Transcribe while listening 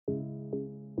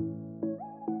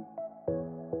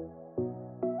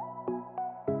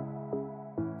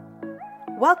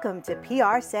Welcome to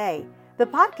PRSay, the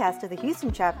podcast of the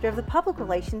Houston chapter of the Public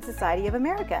Relations Society of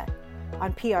America.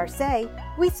 On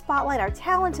PRSay, we spotlight our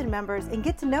talented members and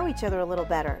get to know each other a little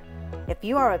better. If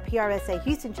you are a PRSA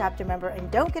Houston chapter member and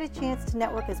don't get a chance to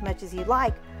network as much as you'd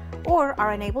like, or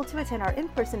are unable to attend our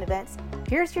in-person events,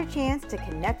 here's your chance to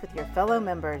connect with your fellow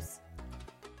members.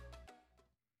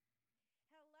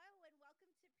 Hello and welcome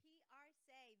to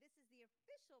PRSay. This is the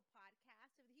official podcast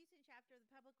of the Houston chapter of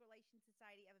the Public Relations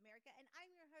Society of America, and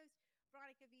I'm your host,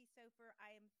 Veronica V. Sofer.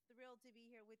 I am thrilled to be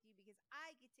here with you because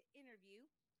I get to interview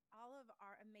all of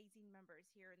our amazing members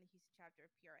here in the Houston chapter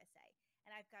of PRSA,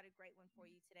 and I've got a great one for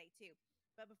you today too.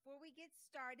 But before we get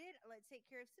started, let's take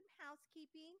care of some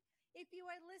housekeeping. If you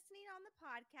are listening on the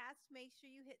podcast, make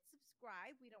sure you hit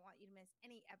subscribe. We don't want you to miss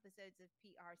any episodes of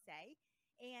PRSay.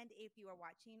 And if you are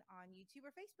watching on YouTube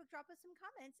or Facebook, drop us some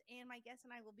comments, and my guest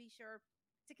and I will be sure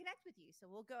to connect with you.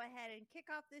 So we'll go ahead and kick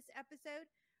off this episode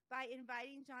by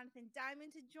inviting Jonathan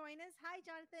Diamond to join us. Hi,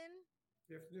 Jonathan.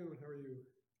 Good afternoon. How are you?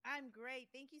 I'm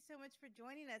great. Thank you so much for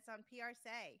joining us on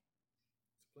PRSay.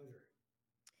 It's a pleasure.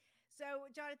 So,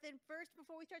 Jonathan, first,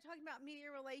 before we start talking about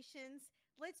media relations,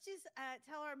 let's just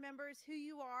tell our members who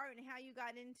you are and how you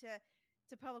got into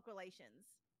public relations.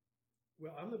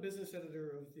 Well, I'm the business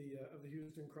editor of the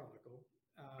Houston Chronicle.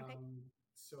 Okay.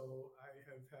 So I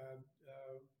have had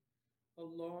a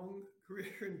long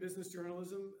career in business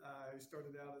journalism. I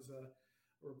started out as a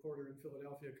reporter in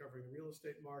Philadelphia covering the real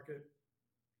estate market.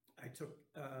 I took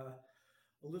a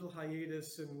little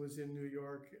hiatus and was in New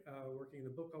York working in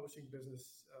the book publishing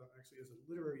business, actually as a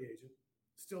literary agent,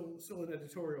 still an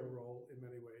editorial role in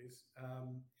many ways.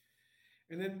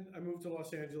 And then I moved to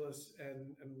Los Angeles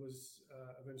and was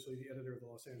eventually the editor of the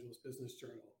Los Angeles Business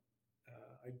Journal.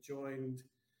 I joined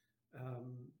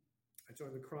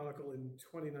the Chronicle in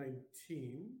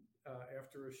 2019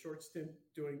 after a short stint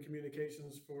doing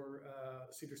communications for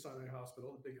Cedars-Sinai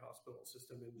Hospital, the big hospital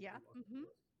system in Los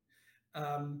Angeles.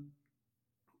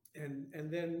 And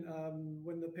then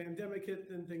when the pandemic hit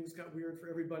and things got weird for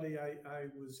everybody, I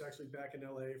was actually back in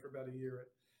LA for about a year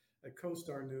at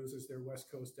CoStar News as their West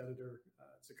Coast editor.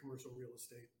 It's a commercial real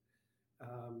estate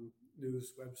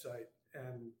news website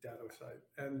and data site.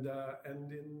 And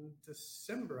in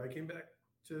December, I came back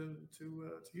to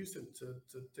Houston to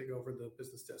take over the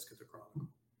business desk at the Chronicle.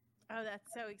 Oh,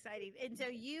 that's so exciting. And so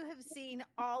you have seen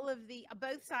all of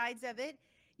both sides of it.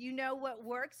 You know what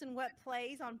works and what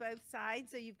plays on both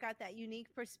sides. So you've got that unique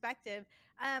perspective.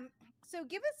 So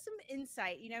give us some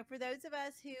insight, for those of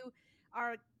us who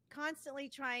are constantly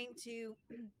trying to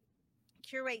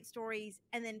curate stories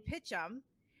and then pitch them.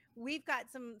 We've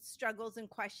got some struggles and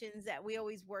questions that we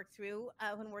always work through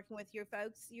when working with your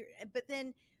folks. But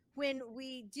then when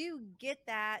we do get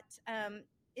that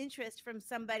interest from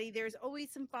somebody, there's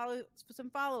always some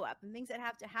follow-up and things that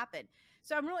have to happen.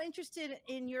 So I'm really interested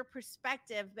in your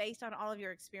perspective based on all of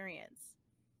your experience.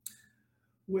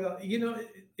 Well,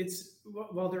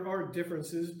 while there are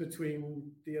differences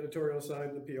between the editorial side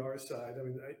and the PR side, I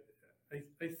mean,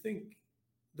 I think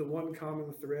the one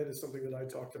common thread is something that I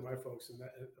talk to my folks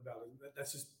about.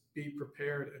 That's just be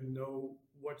prepared and know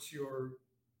what you're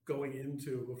going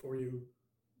into before you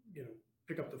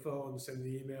pick up the phone and send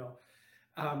the email.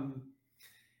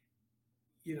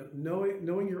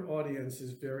 Knowing your audience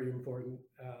is very important.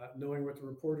 Knowing what the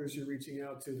reporters you're reaching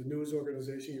out to, the news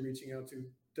organization you're reaching out to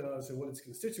does, and what its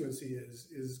constituency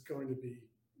is going to be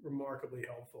remarkably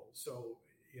helpful. So,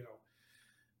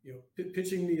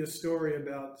 pitching me a story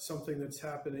about something that's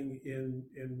happening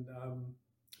in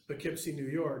Poughkeepsie, New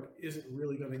York, isn't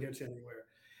really going to get you anywhere.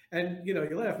 And you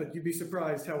laugh, but you'd be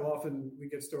surprised how often we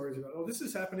get stories about, oh, this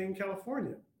is happening in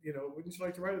California. Wouldn't you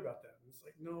like to write about that? And it's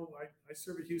like, no, I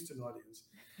serve a Houston audience.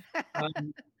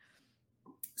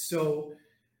 So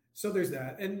there's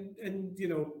that, and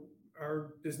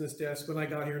our business desk, when I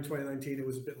got here in 2019, it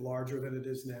was a bit larger than it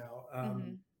is now.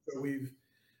 So we've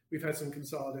had some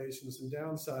consolidation, some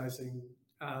downsizing,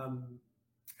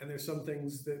 and there's some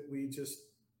things that we just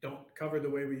don't cover the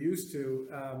way we used to.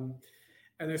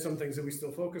 And there's some things that we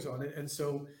still focus on. And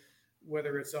so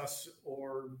whether it's us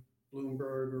or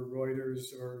Bloomberg or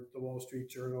Reuters or the Wall Street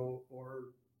Journal or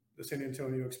the San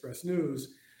Antonio Express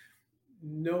News,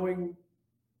 knowing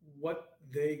what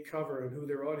they cover and who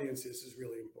their audience is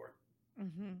really important.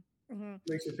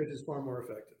 Makes your pitches far more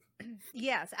effective.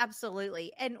 Yes,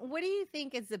 absolutely. And what do you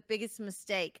think is the biggest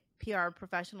mistake PR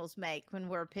professionals make when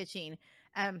we're pitching?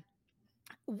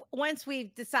 Once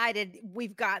we've decided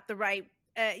we've got the right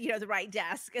the right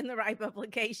desk and the right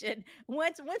publication.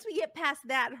 Once we get past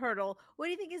that hurdle, what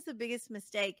do you think is the biggest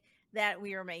mistake that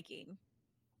we are making?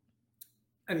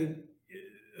 I mean,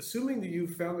 assuming that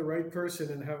you've found the right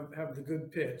person and have the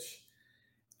good pitch,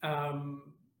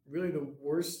 really the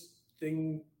worst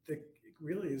thing that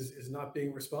really is not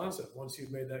being responsive once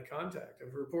you've made that contact.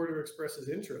 If a reporter expresses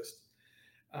interest,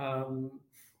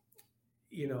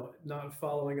 not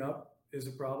following up is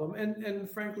a problem. And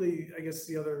frankly, I guess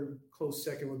the other close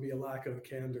second would be a lack of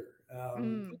candor.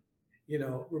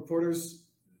 Reporters,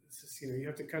 you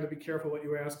have to kind of be careful what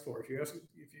you ask for. If you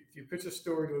pitch a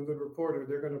story to a good reporter,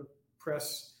 they're going to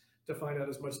press to find out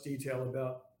as much detail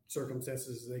about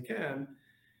circumstances as they can.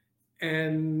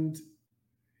 And,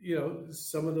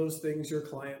 some of those things your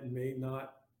client may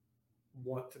not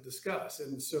want to discuss.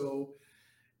 And so,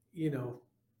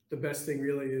 the best thing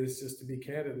really is just to be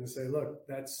candid and say, look,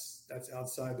 that's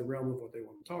outside the realm of what they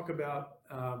want to talk about.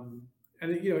 And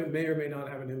it may or may not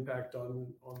have an impact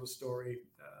on the story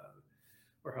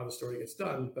or how the story gets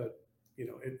done. But,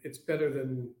 it's better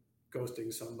than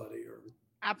ghosting somebody or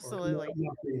absolutely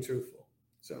not being truthful.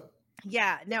 So.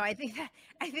 Yeah, no, I think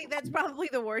that's probably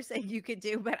the worst thing you could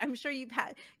do, but I'm sure you've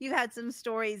had some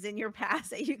stories in your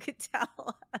past that you could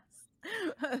tell us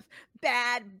of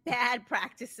bad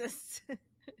practices.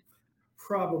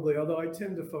 Probably, although I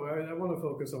tend to I want to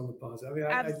focus on the positive. I mean,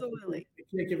 absolutely. I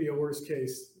can't give you a worst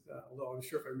case, although I'm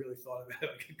sure if I really thought of it,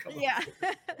 I could come up with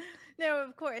it. No,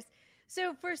 of course.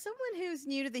 So for someone who's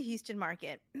new to the Houston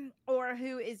market or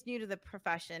who is new to the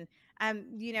profession,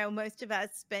 most of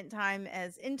us spent time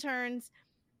as interns,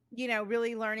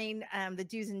 really learning the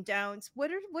do's and don'ts.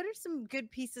 What are some good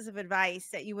pieces of advice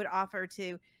that you would offer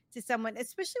to someone,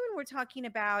 especially when we're talking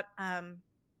about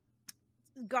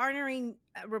garnering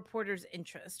a reporter's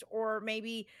interest, or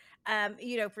maybe,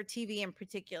 for TV in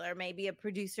particular, maybe a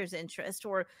producer's interest,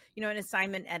 or, an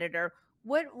assignment editor?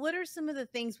 What are some of the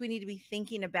things we need to be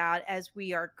thinking about as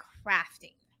we are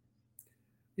crafting?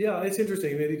 Yeah, it's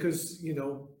interesting because,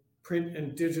 print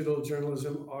and digital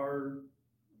journalism are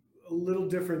a little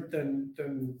different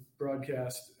than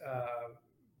broadcast,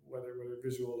 whether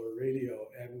visual or radio.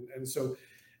 And so,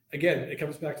 again, it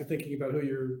comes back to thinking about who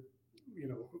you're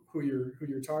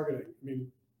targeting. I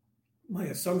mean, my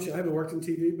assumption, I haven't worked in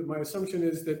TV, but my assumption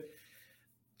is that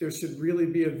there should really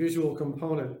be a visual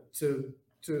component to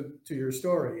your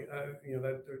story,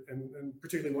 and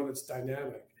particularly one that's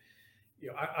dynamic.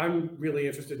 I'm really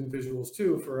interested in visuals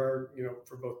too for our,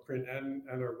 for both print and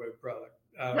our web product.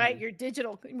 Right, your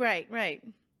digital, right.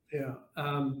 Yeah,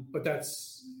 but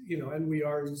that's and we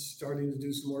are starting to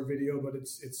do some more video, but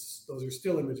it's those are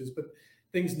still images. But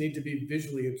things need to be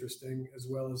visually interesting as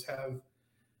well as have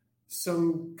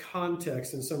some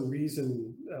context and some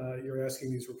reason you're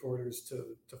asking these reporters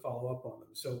to follow up on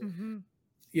them. So,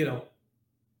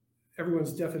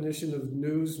 everyone's definition of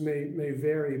news may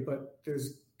vary, but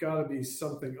there's got to be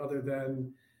something other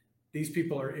than these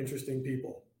people are interesting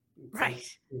people.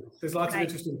 Right. There's lots of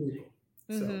interesting people.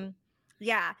 So.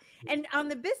 Yeah. And on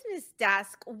the business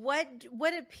desk, what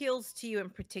appeals to you in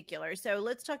particular? So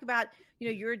let's talk about,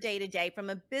 your day-to-day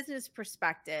from a business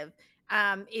perspective.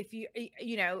 If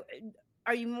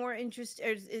are you more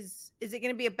interested, is it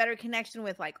going to be a better connection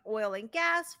with like oil and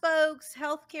gas folks,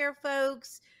 healthcare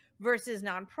folks versus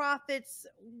nonprofits?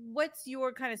 What's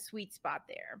your kind of sweet spot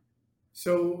there?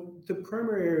 So the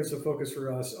primary areas of focus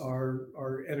for us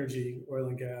are energy, oil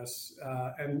and gas,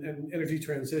 and energy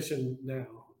transition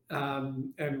now,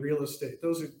 and real estate.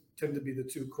 Those tend to be the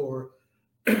two core,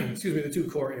 the two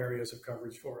core areas of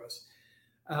coverage for us.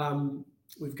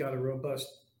 We've got a robust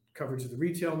coverage of the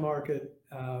retail market.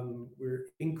 We're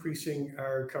increasing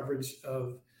our coverage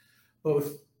of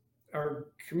both our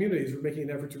communities. We're making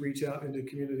an effort to reach out into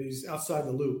communities outside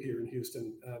the loop here in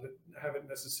Houston that haven't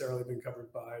necessarily been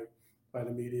covered by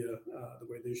the media the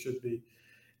way they should be,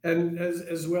 and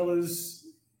as well as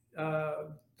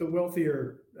the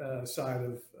wealthier side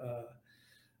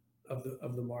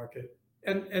of the market,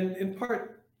 and in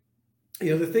part,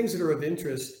 the things that are of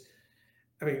interest.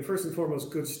 I mean, first and foremost,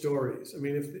 good stories. I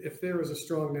mean, if there is a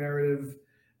strong narrative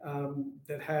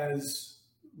that has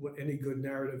what any good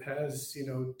narrative has,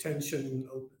 tension,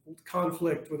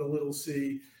 conflict with a little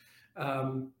c,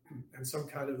 and some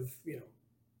kind of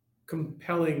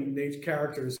compelling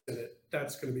characters in it,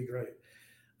 that's going to be great.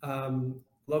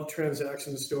 Love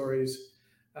transaction stories.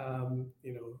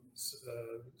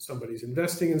 Somebody's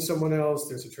investing in someone else.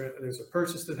 There's a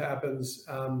purchase that happens,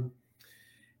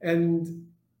 and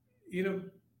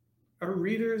our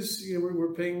readers.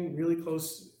 We're paying really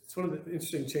close. It's one of the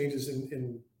interesting changes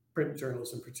in print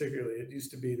journalism, particularly. It used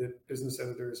to be that business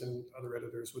editors and other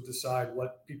editors would decide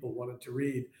what people wanted to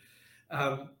read.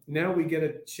 Now we get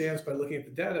a chance by looking at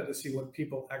the data to see what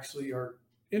people actually are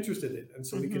interested in, and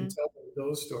so we can tell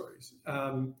those stories.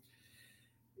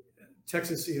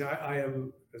 Texas, I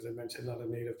am, as I mentioned, not a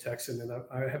native Texan, and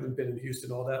I haven't been in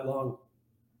Houston all that long.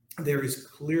 there is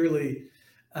clearly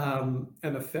an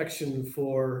affection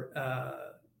for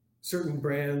certain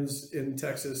brands in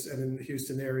Texas and in the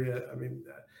Houston area. I mean,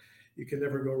 you can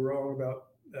never go wrong about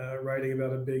writing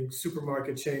about a big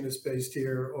supermarket chain that's based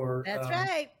here, or That's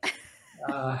right.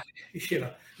 Not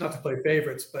to play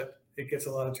favorites, but it gets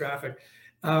a lot of traffic.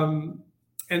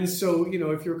 And so,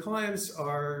 if your clients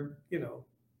are,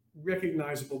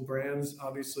 recognizable brands,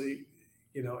 obviously,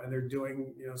 and they're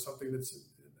doing, something that's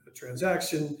a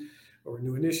transaction or a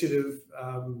new initiative,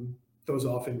 those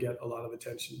often get a lot of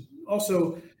attention.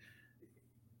 Also,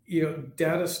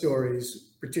 data stories,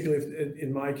 particularly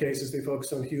in my cases, they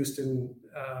focus on Houston,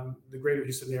 the greater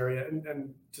Houston area,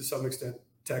 and to some extent,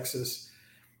 Texas.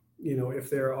 If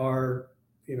there are,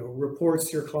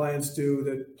 reports your clients do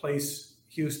that place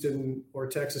Houston or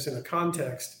Texas in a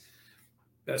context,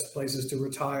 best places to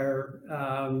retire,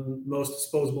 most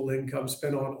disposable income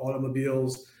spent on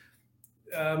automobiles,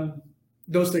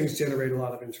 those things generate a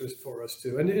lot of interest for us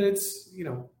too. And it's,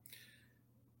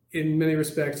 in many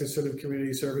respects, it's sort of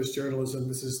community service journalism.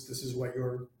 This is what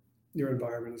your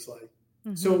environment is like.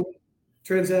 Mm-hmm. So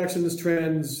transactions,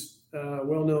 trends,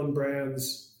 well-known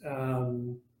brands,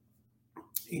 and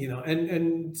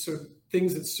sort of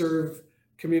things that serve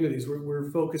communities.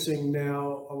 We're focusing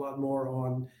now a lot more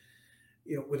on,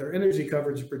 with our energy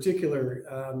coverage in particular,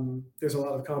 there's a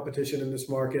lot of competition in this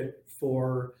market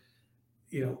for,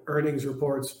 earnings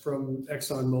reports from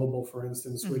ExxonMobil, for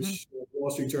instance, mm-hmm. which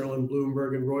Wall Street Journal and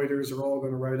Bloomberg and Reuters are all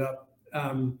going to write up.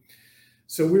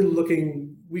 So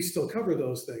we still cover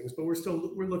those things, but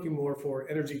we're looking more for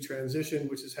energy transition,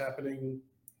 which is happening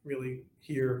really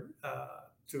here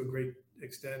to a great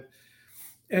extent,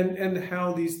 and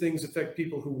how these things affect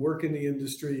people who work in the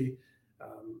industry,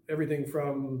 everything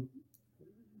from,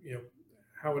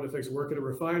 how it affects work at a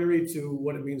refinery to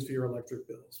what it means for your electric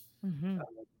bills. Mm-hmm.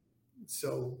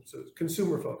 So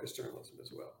consumer-focused journalism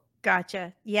as well.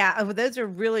 Gotcha. Yeah. Oh, those are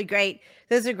really great.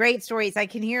 Those are great stories. I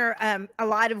can hear a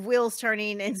lot of wheels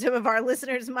turning in some of our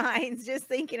listeners' minds, just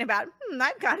thinking about,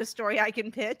 I've got a story I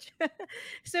can pitch.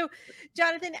 So,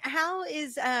 Jonathan,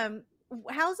 how's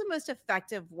the most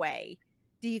effective way,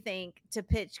 do you think, to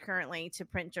pitch currently to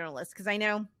print journalists? Because I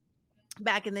know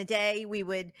back in the day, we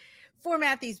would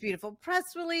format these beautiful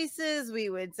press releases.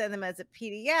 We would send them as a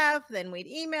PDF, then we'd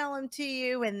email them to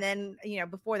you. And then,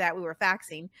 before that we were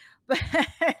faxing,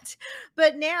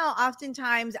 but now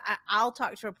oftentimes I'll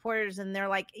talk to reporters and they're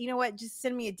like, you know what, just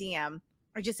send me a DM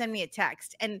or just send me a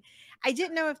text. And I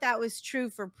didn't know if that was true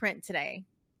for print today.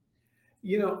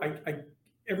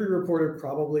 Every reporter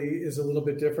probably is a little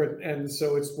bit different. And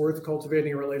so it's worth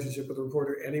cultivating a relationship with a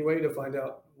reporter anyway, to find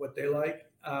out what they like.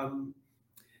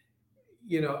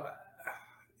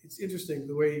 It's interesting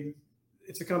the way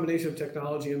it's a combination of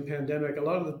technology and pandemic. A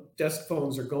lot of the desk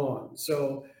phones are gone.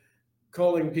 So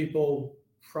calling people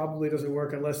probably doesn't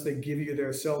work unless they give you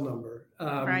their cell number.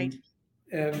 Right.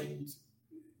 And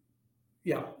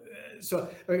yeah, so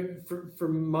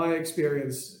from my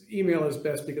experience, email is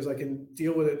best because I can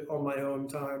deal with it on my own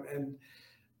time, and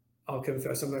I'll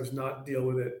confess, sometimes not deal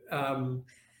with it. I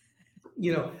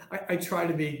try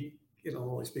to be,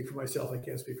 I'll only speak for myself. I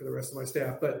can't speak for the rest of my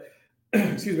staff, but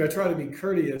excuse me, I try to be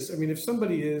courteous. I mean, if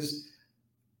somebody is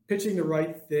pitching the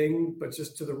right thing, but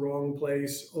just to the wrong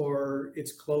place, or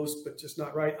it's close, but just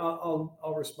not right,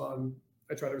 I'll respond.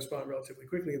 I try to respond relatively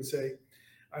quickly and say,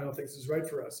 I don't think this is right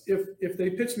for us. If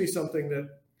they pitch me something that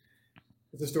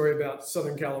is a story about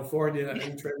Southern California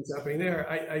and trends happening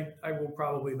there, I will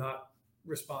probably not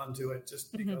respond to it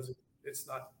just because it's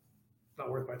not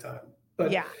worth my time.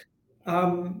 But yeah,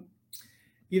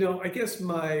 I guess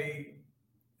my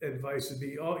advice would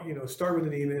be, start with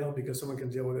an email because someone can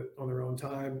deal with it on their own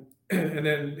time. And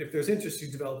then if there's interest,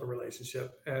 you develop a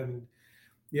relationship. And,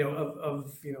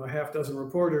 of a half dozen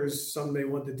reporters, some may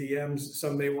want the DMs,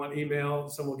 some may want email,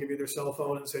 some will give you their cell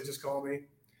phone and say, just call me.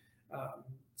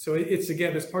 So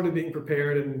it's part of being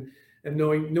prepared and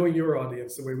knowing your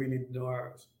audience the way we need to know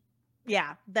ours.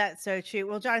 Yeah, that's so true.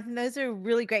 Well, Jonathan, those are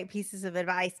really great pieces of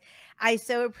advice. I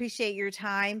so appreciate your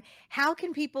time. How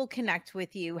can people connect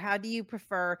with you? How do you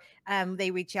prefer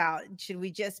they reach out? Should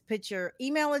we just put your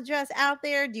email address out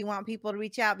there? Do you want people to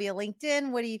reach out via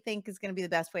LinkedIn? What do you think is going to be the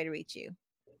best way to reach you?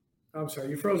 I'm sorry,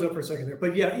 you froze up for a second there.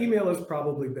 But yeah, email is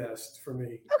probably best for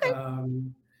me. Okay.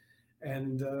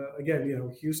 And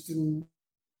again, Houston,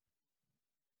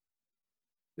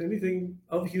 anything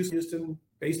of Houston,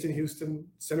 based in Houston,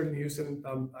 centered in Houston,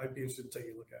 I'd be interested in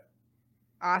taking a look at.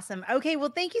 Awesome. Okay.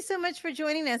 Well, thank you so much for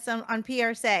joining us on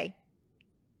PRSay.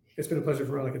 It's been a pleasure,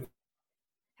 Veronica.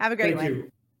 Have a great one. Thank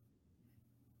you.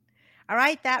 All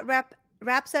right. That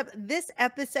wraps up this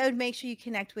episode. Make sure you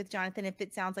connect with Jonathan if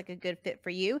it sounds like a good fit for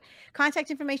you.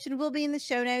 Contact information will be in the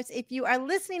show notes. If you are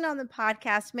listening on the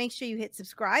podcast, make sure you hit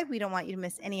subscribe. We don't want you to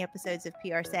miss any episodes of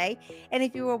PRSA. And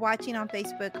if you are watching on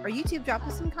Facebook or YouTube, drop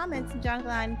us some comments, and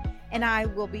Jonathan and I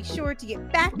will be sure to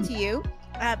get back to you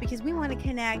because we want to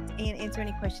connect and answer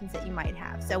any questions that you might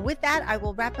have. So with that, I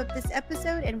will wrap up this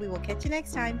episode, and we will catch you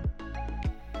next time.